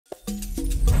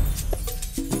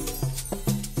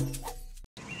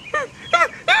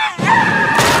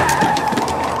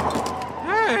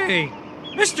Wembley!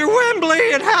 Mr. Wembley,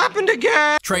 it happened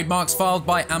again! Trademarks filed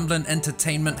by Amblin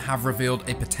Entertainment have revealed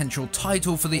a potential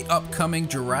title for the upcoming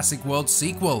Jurassic World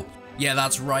sequel. Yeah,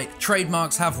 that's right,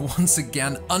 Trademarks have once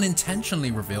again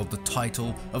unintentionally revealed the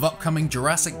title of upcoming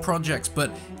Jurassic projects,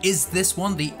 but is this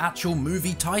one the actual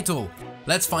movie title?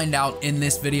 Let's find out in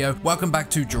this video. Welcome back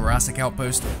to Jurassic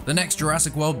Outpost. The next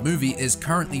Jurassic World movie is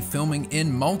currently filming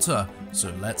in Malta,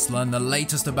 so let's learn the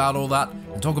latest about all that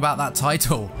and talk about that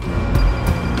title.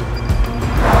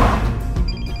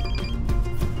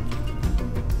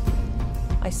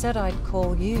 I said I'd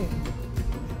call you.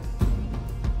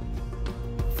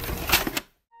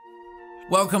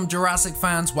 Welcome Jurassic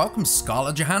fans, welcome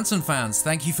Scarlett Johansson fans.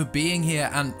 Thank you for being here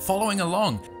and following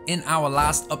along. In our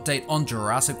last update on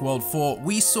Jurassic World 4,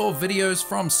 we saw videos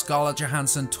from Scarlett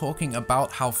Johansson talking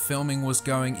about how filming was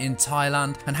going in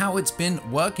Thailand and how it's been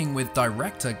working with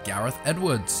director Gareth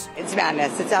Edwards. It's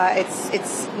madness.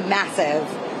 It's massive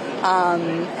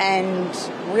and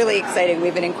really exciting. We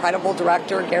have an incredible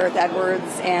director, Gareth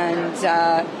Edwards, and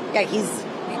yeah, he's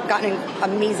got an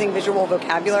amazing visual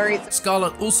vocabulary.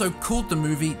 Scarlett also called the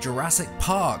movie Jurassic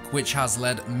Park, which has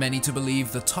led many to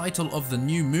believe the title of the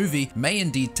new movie may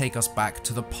indeed take us back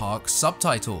to the park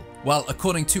subtitle. Well,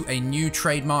 according to a new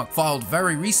trademark filed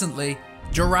very recently,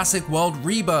 Jurassic World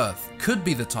Rebirth could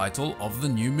be the title of the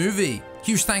new movie.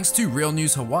 Huge thanks to Real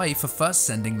News Hawaii for first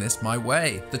sending this my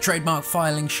way. The trademark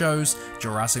filing shows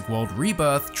Jurassic World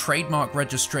Rebirth trademark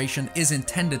registration is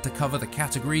intended to cover the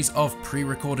categories of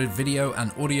pre-recorded video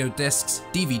and audio discs,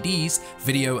 DVDs,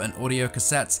 video and audio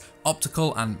cassettes,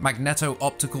 optical and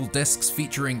magneto-optical discs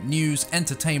featuring news,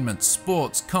 entertainment,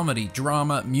 sports, comedy,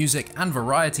 drama, music, and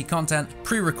variety content,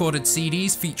 pre-recorded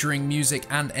CDs featuring music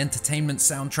and entertainment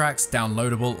soundtracks,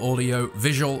 downloadable audio,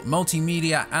 visual,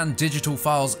 multimedia, and digital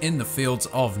files in the fields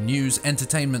of news,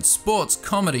 entertainment, sports,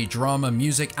 comedy, drama,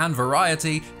 music, and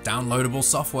variety, downloadable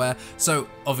software. So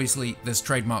obviously this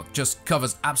trademark just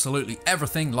covers absolutely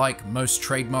everything like most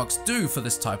trademarks do for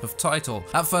this type of title.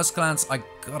 At first glance, I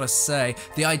gotta say,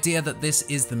 the idea that this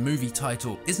is the movie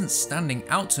title isn't standing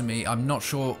out to me. I'm not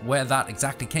sure where that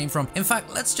exactly came from. In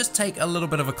fact, let's just take a little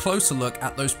bit of a closer look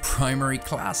at those primary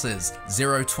classes.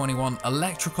 021,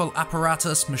 electrical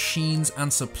apparatus, machines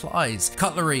and supplies,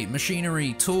 cutlery,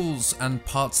 machinery, tools and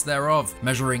parts thereof,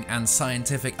 measuring and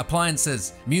scientific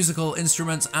appliances, musical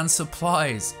instruments and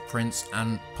supplies, prints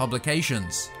and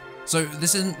publications. So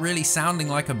this isn't really sounding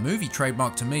like a movie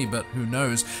trademark to me, but who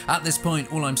knows? At this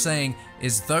point, all I'm saying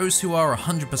is those who are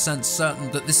 100% certain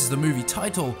that this is the movie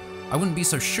title, I wouldn't be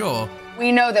so sure.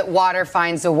 We know that water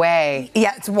finds a way.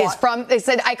 Yeah, it's an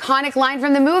iconic line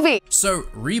from the movie. So,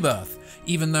 Rebirth.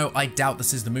 Even though I doubt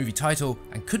this is the movie title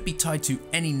and could be tied to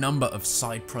any number of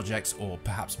side projects or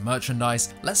perhaps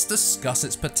merchandise, let's discuss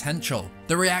its potential.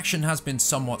 The reaction has been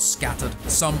somewhat scattered.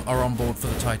 Some are on board for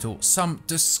the title, some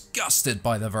disgusted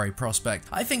by the very prospect.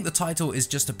 I think the title is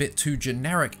just a bit too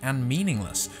generic and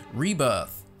meaningless.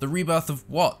 Rebirth. The rebirth of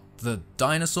what? The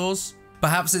dinosaurs?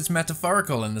 Perhaps it's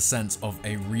metaphorical in the sense of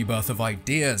a rebirth of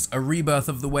ideas, a rebirth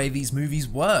of the way these movies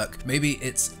work. Maybe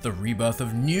it's the rebirth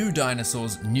of new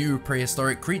dinosaurs, new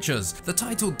prehistoric creatures. The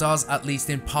title does at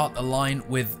least in part align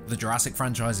with the Jurassic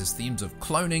franchise's themes of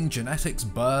cloning, genetics,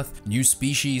 birth, new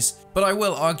species, but I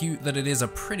will argue that it is a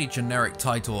pretty generic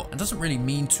title and doesn't really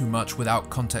mean too much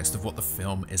without context of what the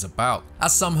film is about.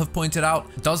 As some have pointed out,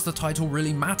 does the title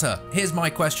really matter? Here's my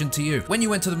question to you. When you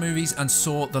went to the movies and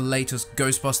saw the latest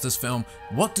Ghostbusters film,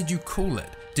 what did you call it?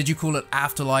 Did you call it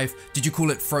Afterlife? Did you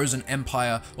call it Frozen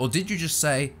Empire? Or did you just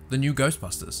say the new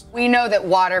Ghostbusters? We know that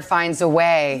water finds a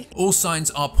way. All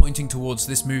signs are pointing towards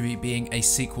this movie being a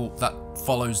sequel that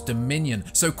follows Dominion.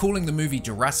 So calling the movie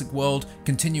Jurassic World,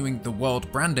 continuing the world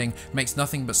branding, makes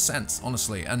nothing but sense,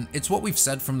 honestly. And it's what we've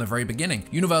said from the very beginning.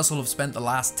 Universal have spent the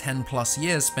last 10+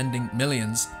 years spending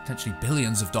millions, potentially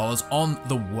billions of dollars on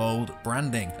the world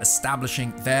branding,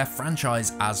 establishing their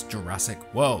franchise as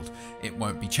Jurassic World. It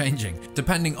won't be changing.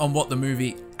 Depending on what the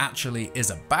movie actually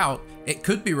is about, it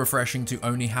could be refreshing to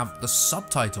only have the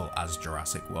subtitle as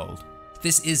Jurassic World.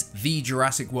 This is the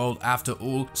Jurassic World after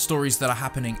all, stories that are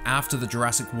happening after the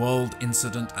Jurassic World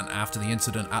incident and after the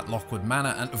incident at Lockwood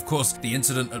Manor and of course the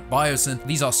incident at Biosyn.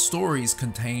 These are stories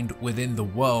contained within the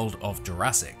world of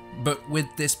Jurassic. But with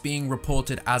this being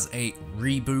reported as a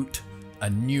reboot, a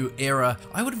new era,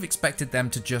 I would have expected them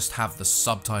to just have the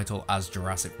subtitle as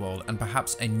Jurassic World and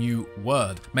perhaps a new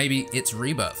word. Maybe it's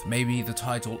Rebirth, maybe the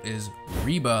title is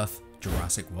Rebirth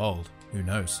Jurassic World, who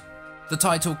knows? The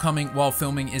title coming while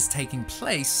filming is taking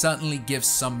place certainly gives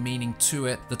some meaning to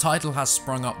it. The title has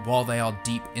sprung up while they are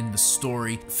deep in the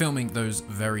story, filming those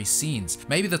very scenes.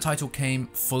 Maybe the title came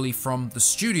fully from the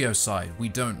studio side, we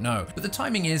don't know. But the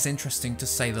timing is interesting to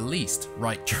say the least,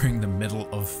 right during the middle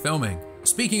of filming.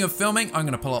 Speaking of filming, I'm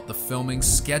going to pull up the filming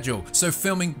schedule. So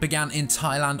filming began in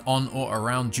Thailand on or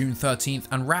around June 13th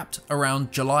and wrapped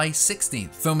around July 16th.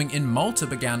 Filming in Malta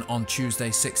began on Tuesday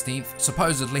 16th,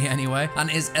 supposedly anyway, and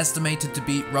is estimated to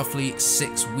be roughly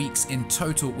 6 weeks in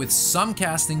total, with some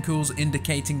casting calls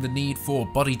indicating the need for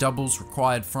body doubles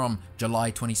required from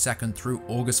July 22nd through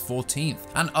August 14th,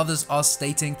 and others are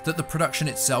stating that the production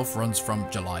itself runs from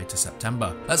July to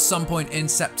September. At some point in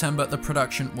September, the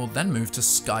production will then move to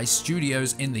Sky Studios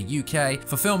in the UK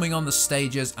for filming on the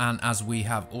stages, and as we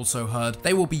have also heard,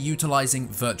 they will be utilizing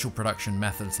virtual production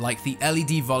methods like the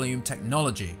LED volume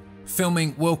technology.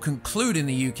 Filming will conclude in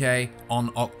the UK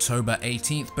on October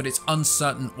 18th, but it's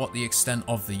uncertain what the extent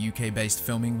of the UK-based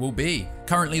filming will be.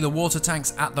 Currently, the water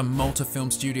tanks at the Malta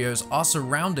Film Studios are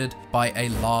surrounded by a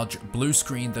large blue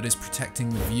screen that is protecting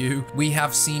the view. We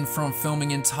have seen from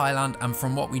filming in Thailand and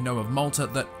from what we know of Malta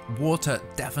that water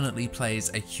definitely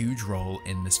plays a huge role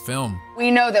in this film.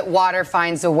 We know that water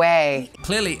finds a way.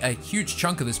 Clearly, a huge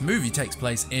chunk of this movie takes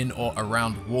place in or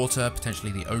around water,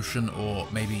 potentially the ocean or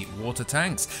maybe water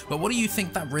tanks. But what do you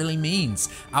think that really means?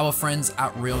 Our friends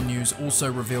at Real News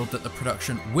also revealed that the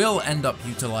production will end up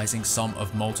utilizing some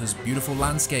of Malta's beautiful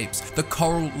landscapes. The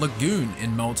Coral Lagoon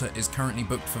in Malta is currently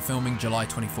booked for filming July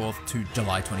 24th to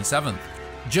July 27th.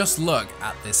 Just look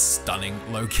at this stunning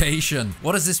location.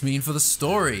 What does this mean for the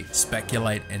story?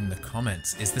 Speculate in the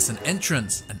comments. Is this an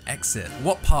entrance, an exit?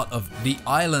 What part of the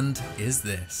island is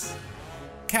this?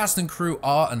 Cast and crew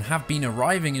are and have been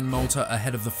arriving in Malta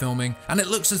ahead of the filming, and it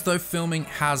looks as though filming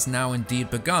has now indeed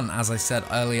begun. As I said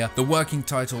earlier, the working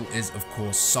title is of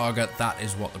course Saga. That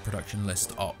is what the production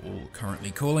list are all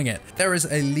currently calling it. There is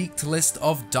a leaked list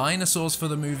of dinosaurs for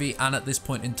the movie, and at this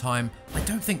point in time, I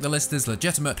don't think the list is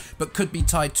legitimate, but could be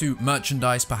tied to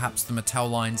merchandise, perhaps the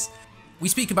Mattel lines. We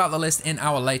speak about the list in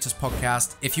our latest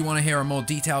podcast. If you want to hear a more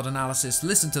detailed analysis,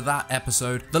 listen to that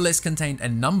episode. The list contained a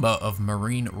number of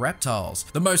marine reptiles.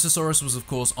 The Mosasaurus was of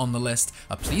course on the list,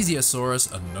 a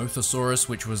Plesiosaurus, a Nothosaurus,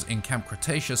 which was in Camp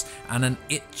Cretaceous, and an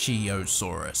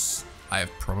Ichthyosaurus. I have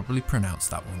probably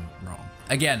pronounced that one wrong.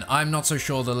 Again, I'm not so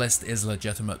sure the list is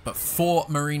legitimate, but 4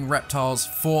 marine reptiles,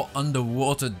 4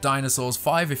 underwater dinosaurs,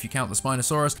 5 if you count the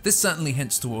Spinosaurus. This certainly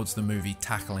hints towards the movie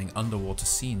tackling underwater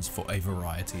scenes for a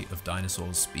variety of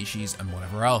dinosaurs, species, and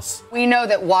whatever else. We know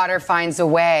that water finds a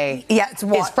way. Yeah,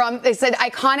 it's from, they said,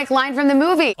 iconic line from the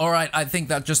movie. All right, I think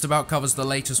that just about covers the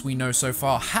latest we know so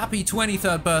far. Happy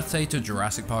 23rd birthday to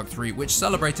Jurassic Park 3, which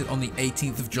celebrated on the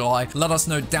 18th of July. Let us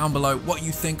know down below what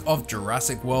you think of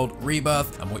Jurassic World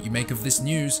Rebirth and what you make of this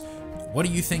news. What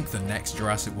do you think the next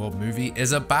Jurassic World movie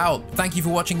is about? Thank you for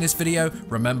watching this video.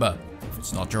 Remember, if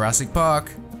it's not Jurassic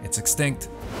Park, it's extinct.